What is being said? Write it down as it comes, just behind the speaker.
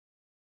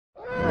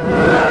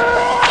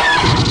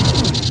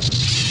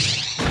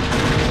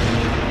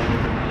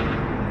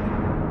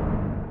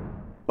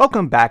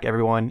Welcome back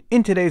everyone.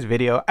 In today's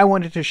video, I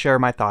wanted to share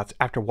my thoughts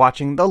after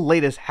watching the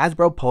latest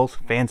Hasbro Pulse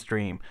Fan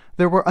stream.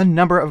 There were a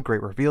number of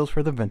great reveals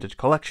for the vintage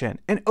collection,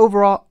 and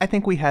overall, I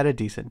think we had a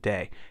decent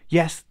day.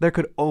 Yes, there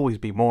could always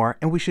be more,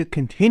 and we should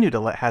continue to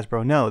let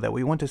Hasbro know that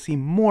we want to see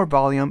more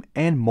volume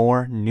and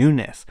more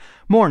newness.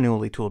 More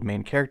newly tooled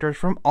main characters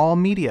from all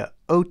media,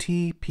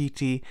 OT,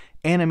 PT,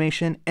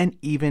 animation, and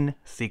even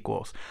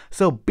sequels.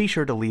 So be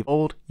sure to leave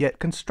old yet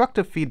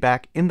constructive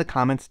feedback in the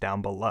comments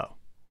down below.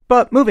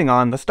 But moving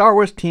on, the Star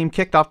Wars team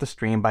kicked off the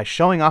stream by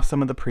showing off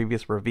some of the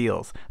previous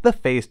reveals, the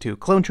Phase 2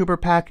 Clone Trooper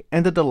pack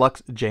and the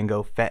Deluxe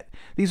Jango Fett.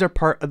 These are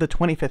part of the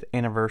 25th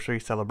anniversary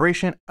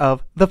celebration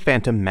of The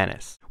Phantom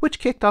Menace, which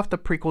kicked off the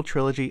prequel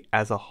trilogy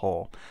as a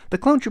whole. The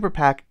Clone Trooper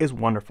pack is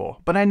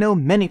wonderful, but I know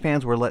many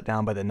fans were let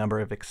down by the number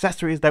of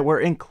accessories that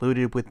were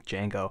included with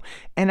Jango,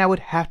 and I would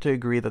have to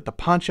agree that the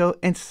poncho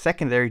and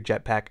secondary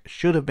jetpack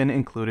should have been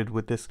included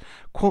with this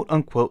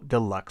quote-unquote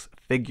deluxe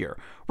figure.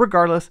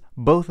 Regardless,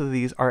 both of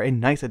these are a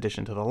nice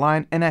addition to the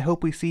line, and I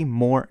hope we see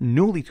more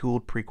newly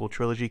tooled prequel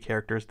trilogy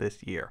characters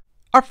this year.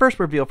 Our first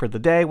reveal for the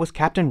day was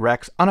Captain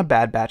Rex on a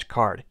Bad Batch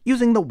card,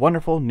 using the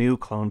wonderful new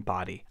clone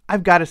body.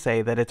 I've got to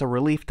say that it's a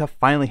relief to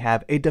finally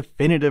have a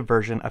definitive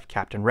version of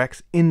Captain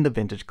Rex in the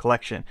vintage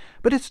collection,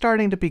 but it's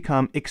starting to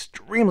become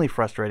extremely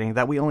frustrating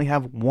that we only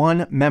have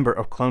one member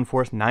of Clone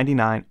Force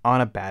 99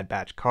 on a Bad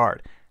Batch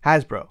card.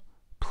 Hasbro,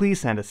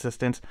 please send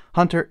assistance.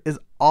 Hunter is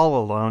all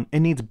alone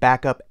and needs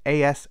backup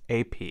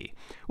ASAP.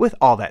 With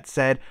all that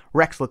said,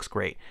 Rex looks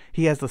great.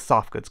 He has the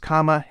soft goods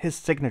comma, his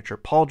signature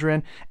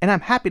pauldron, and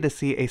I'm happy to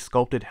see a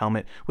sculpted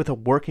helmet with a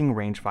working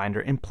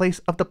rangefinder in place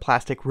of the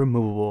plastic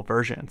removable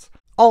versions.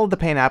 All of the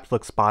paint apps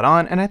look spot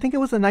on, and I think it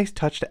was a nice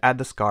touch to add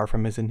the scar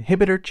from his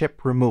inhibitor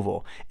chip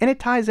removal, and it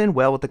ties in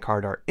well with the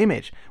card art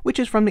image, which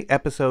is from the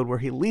episode where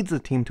he leads the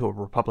team to a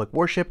Republic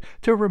warship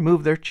to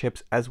remove their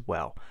chips as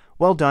well.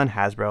 Well done,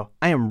 Hasbro.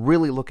 I am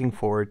really looking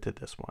forward to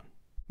this one.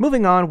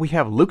 Moving on, we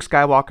have Luke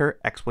Skywalker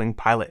X-Wing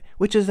Pilot,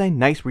 which is a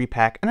nice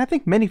repack and I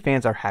think many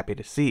fans are happy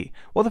to see.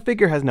 While the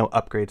figure has no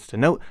upgrades to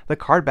note, the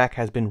card back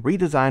has been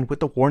redesigned with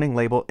the warning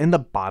label in the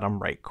bottom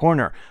right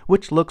corner,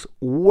 which looks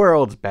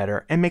worlds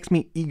better and makes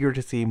me eager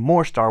to see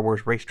more Star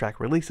Wars racetrack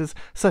releases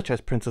such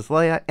as Princess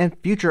Leia and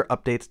future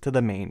updates to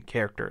the main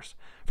characters.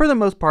 For the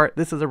most part,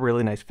 this is a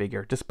really nice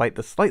figure despite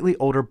the slightly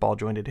older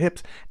ball-jointed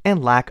hips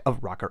and lack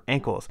of rocker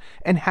ankles,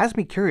 and has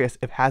me curious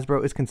if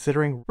Hasbro is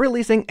considering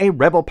releasing a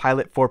Rebel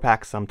Pilot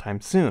 4-pack sometime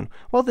soon,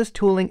 while this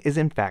tooling is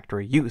in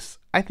factory use.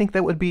 I think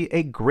that would be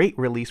a great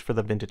release for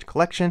the vintage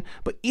collection,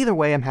 but either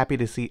way I'm happy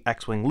to see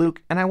X-Wing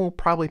Luke, and I will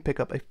probably pick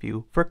up a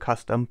few for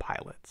custom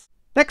pilots.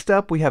 Next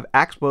up, we have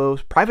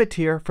Axbo's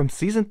Privateer from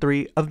Season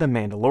 3 of The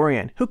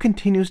Mandalorian, who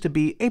continues to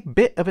be a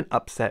bit of an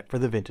upset for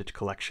the vintage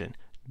collection.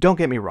 Don't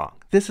get me wrong,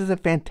 this is a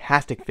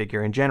fantastic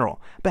figure in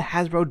general, but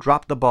Hasbro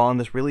dropped the ball on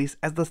this release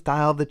as the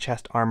style of the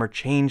chest armor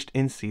changed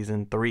in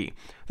Season 3.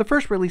 The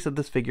first release of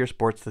this figure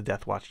sports the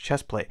Death Watch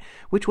chestplate,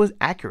 which was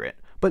accurate,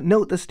 but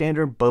note the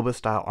standard Boba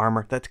style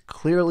armor that's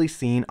clearly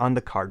seen on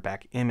the card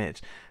back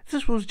image.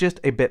 This was just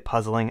a bit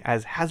puzzling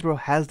as Hasbro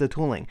has the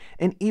tooling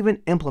and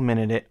even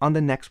implemented it on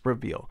the next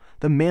reveal,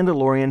 the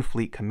Mandalorian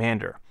Fleet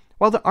Commander.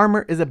 While the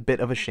armor is a bit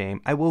of a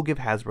shame, I will give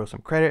Hasbro some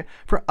credit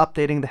for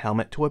updating the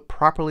helmet to a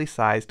properly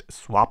sized,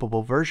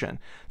 swappable version.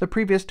 The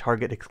previous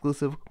Target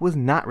exclusive was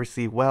not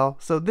received well,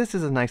 so this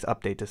is a nice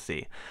update to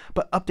see.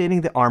 But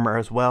updating the armor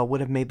as well would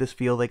have made this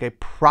feel like a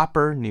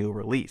proper new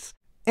release.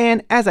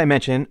 And as I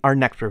mentioned, our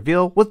next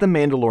reveal was the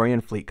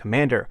Mandalorian Fleet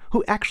Commander,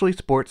 who actually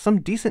sports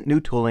some decent new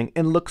tooling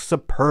and looks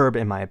superb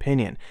in my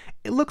opinion.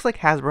 It looks like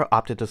Hasbro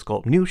opted to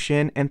sculpt new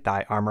shin and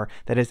thigh armor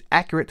that is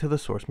accurate to the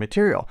source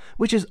material,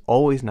 which is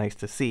always nice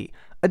to see.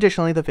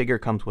 Additionally, the figure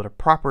comes with a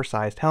proper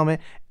sized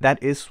helmet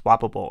that is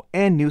swappable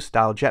and new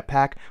style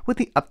jetpack with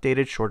the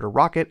updated shorter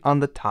rocket on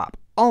the top.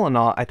 All in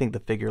all, I think the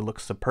figure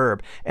looks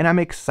superb, and I'm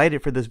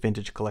excited for this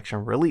vintage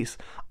collection release,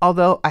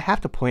 although I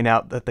have to point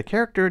out that the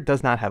character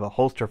does not have a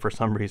holster for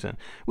some reason,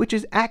 which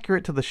is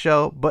accurate to the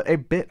show, but a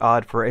bit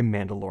odd for a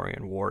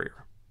Mandalorian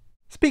warrior.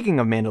 Speaking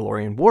of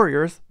Mandalorian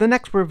warriors, the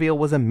next reveal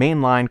was a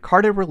mainline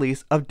carded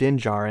release of Din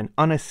Djarin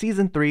on a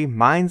Season 3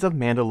 Mines of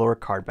Mandalore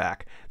card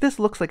back. This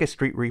looks like a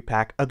street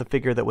repack of the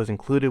figure that was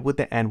included with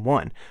the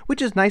N1, which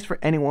is nice for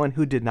anyone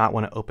who did not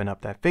want to open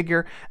up that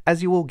figure,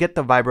 as you will get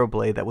the vibro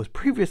blade that was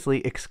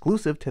previously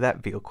exclusive to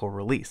that vehicle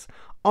release.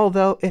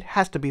 Although it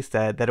has to be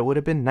said that it would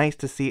have been nice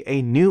to see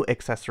a new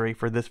accessory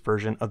for this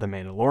version of the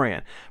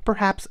Mandalorian,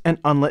 perhaps an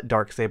unlit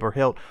darksaber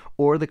hilt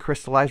or the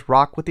crystallized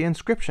rock with the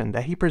inscription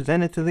that he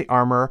presented to the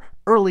armorer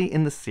early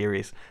in the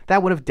series.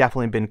 That would have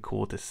definitely been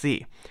cool to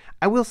see.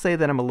 I will say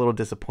that I'm a little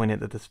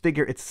disappointed that this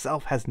figure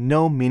itself has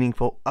no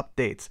meaningful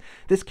updates.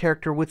 This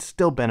character would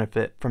still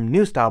benefit from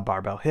new style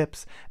barbell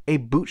hips, a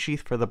boot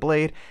sheath for the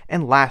blade,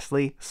 and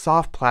lastly,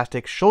 soft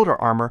plastic shoulder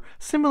armor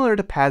similar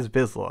to Paz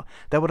Vizsla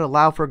that would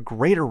allow for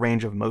greater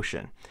range of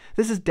motion.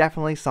 This is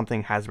definitely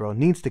something Hasbro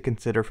needs to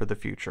consider for the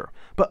future,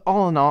 but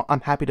all in all,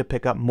 I'm happy to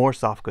pick up more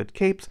soft good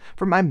capes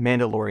for my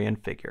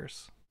Mandalorian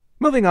figures.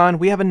 Moving on,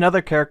 we have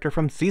another character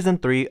from Season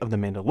 3 of The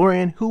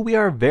Mandalorian who we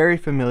are very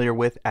familiar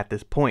with at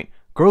this point,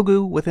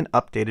 Grogu with an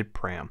updated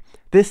pram.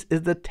 This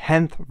is the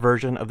 10th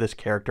version of this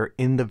character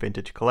in the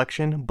Vintage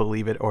Collection,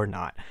 believe it or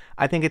not.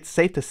 I think it's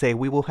safe to say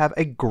we will have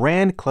a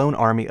grand clone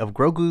army of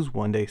Grogus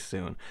one day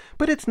soon,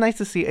 but it's nice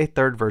to see a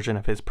third version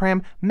of his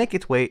pram make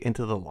its way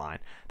into the line.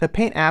 The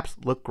paint apps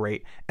look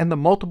great, and the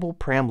multiple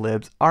pram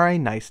libs are a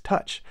nice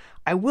touch.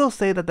 I will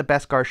say that the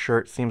Beskar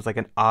shirt seems like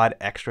an odd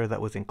extra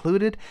that was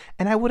included,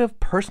 and I would have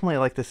personally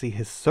liked to see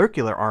his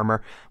circular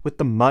armor with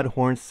the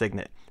Mudhorn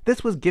signet.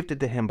 This was gifted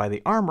to him by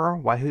the armorer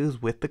while he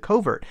was with the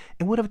covert,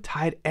 and would have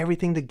tied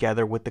everything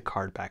together with the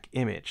cardback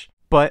image.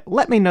 But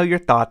let me know your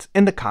thoughts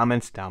in the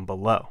comments down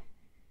below.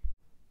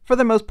 For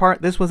the most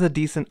part, this was a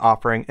decent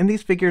offering, and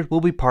these figures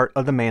will be part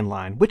of the main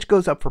line, which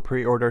goes up for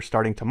pre-order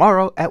starting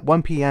tomorrow at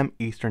 1 p.m.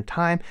 Eastern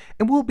Time,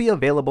 and will be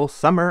available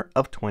summer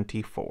of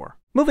 24.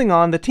 Moving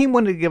on, the team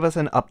wanted to give us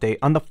an update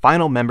on the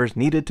final members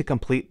needed to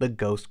complete the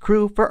Ghost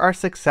crew for our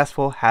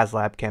successful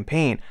HasLab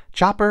campaign,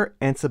 Chopper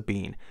and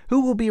Sabine,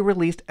 who will be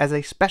released as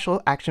a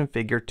special action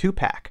figure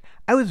 2-pack.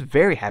 I was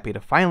very happy to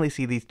finally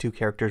see these two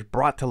characters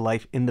brought to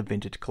life in the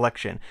Vintage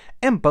Collection,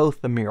 and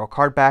both the mural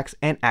cardbacks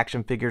and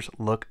action figures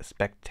look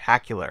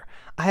spectacular.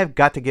 I have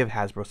got to give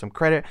Hasbro some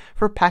credit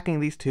for packing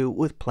these two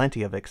with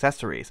plenty of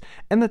accessories,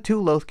 and the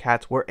two Loth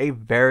Cats were a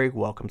very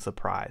welcome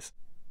surprise.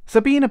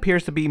 Sabine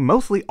appears to be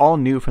mostly all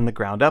new from the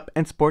ground up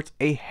and sports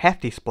a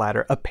hefty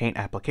splatter of paint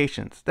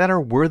applications that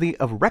are worthy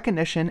of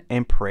recognition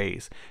and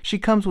praise. She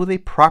comes with a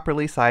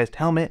properly sized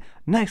helmet,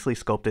 nicely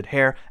sculpted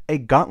hair, a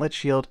gauntlet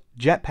shield,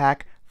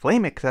 jetpack,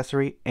 flame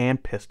accessory,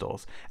 and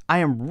pistols. I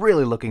am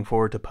really looking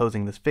forward to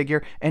posing this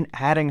figure and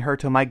adding her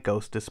to my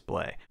Ghost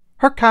display.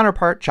 Her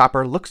counterpart,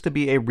 Chopper, looks to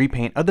be a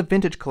repaint of the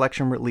Vintage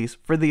Collection release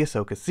for the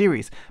Ahsoka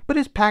series, but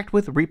is packed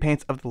with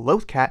repaints of the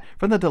Loth Cat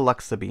from the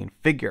deluxe Sabine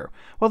figure.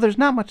 While there's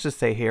not much to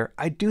say here,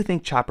 I do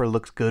think Chopper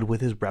looks good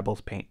with his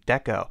Rebels paint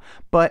deco,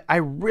 but I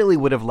really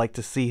would have liked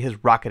to see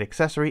his rocket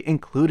accessory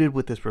included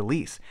with this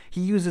release.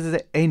 He uses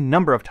it a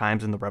number of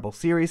times in the Rebel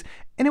series,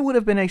 and it would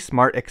have been a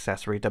smart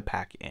accessory to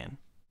pack in.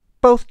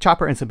 Both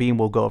Chopper and Sabine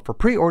will go up for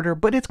pre-order,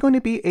 but it's going to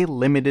be a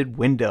limited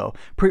window.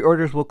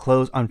 Pre-orders will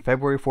close on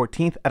February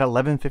 14th at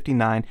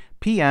 11:59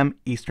 p.m.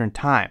 Eastern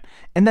Time,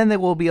 and then they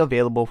will be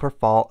available for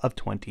fall of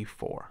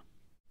 24.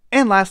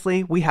 And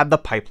lastly, we have the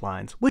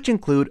pipelines, which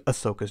include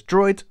Ahsoka's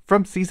droids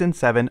from Season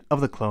 7 of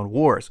the Clone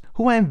Wars,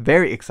 who I am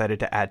very excited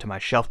to add to my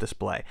shelf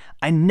display.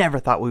 I never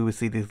thought we would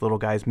see these little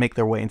guys make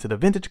their way into the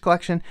Vintage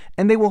Collection,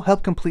 and they will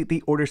help complete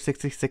the Order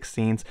 66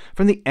 scenes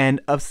from the end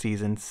of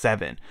Season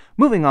 7.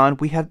 Moving on,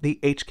 we have the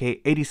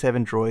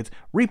HK-87 droids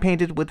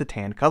repainted with the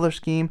tan color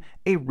scheme,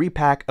 a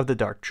repack of the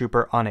Dark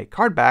Trooper on a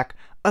cardback,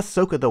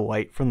 Ahsoka the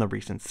White from the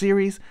recent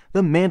series,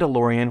 the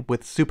Mandalorian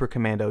with Super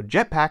Commando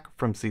jetpack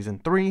from Season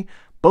 3,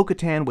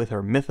 Bo-Katan with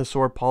her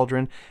Mythosaur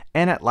pauldron,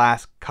 and at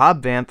last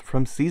Cobb Vanth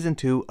from Season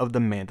 2 of The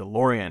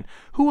Mandalorian,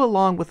 who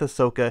along with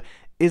Ahsoka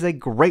is a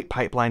great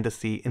pipeline to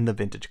see in the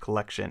Vintage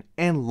Collection,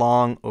 and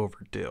long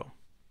overdue.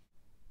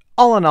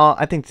 All in all,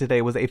 I think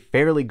today was a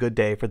fairly good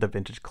day for the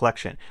Vintage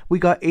Collection. We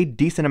got a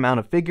decent amount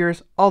of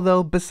figures,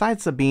 although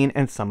besides Sabine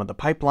and some of the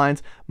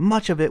pipelines,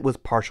 much of it was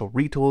partial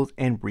retools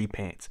and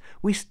repaints.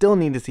 We still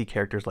need to see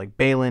characters like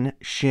Baylan,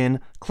 Shin,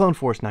 Clone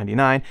Force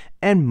 99,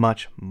 and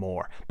much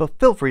more, but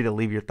feel free to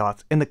leave your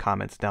thoughts in the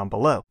comments down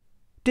below.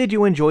 Did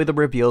you enjoy the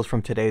reveals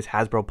from today's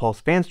Hasbro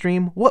Pulse fan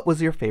stream? What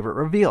was your favorite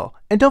reveal?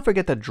 And don't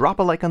forget to drop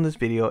a like on this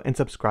video and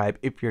subscribe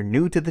if you're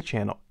new to the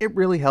channel. It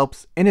really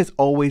helps and is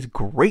always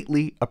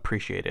greatly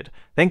appreciated.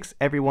 Thanks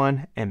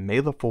everyone, and may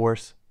the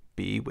Force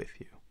be with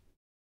you.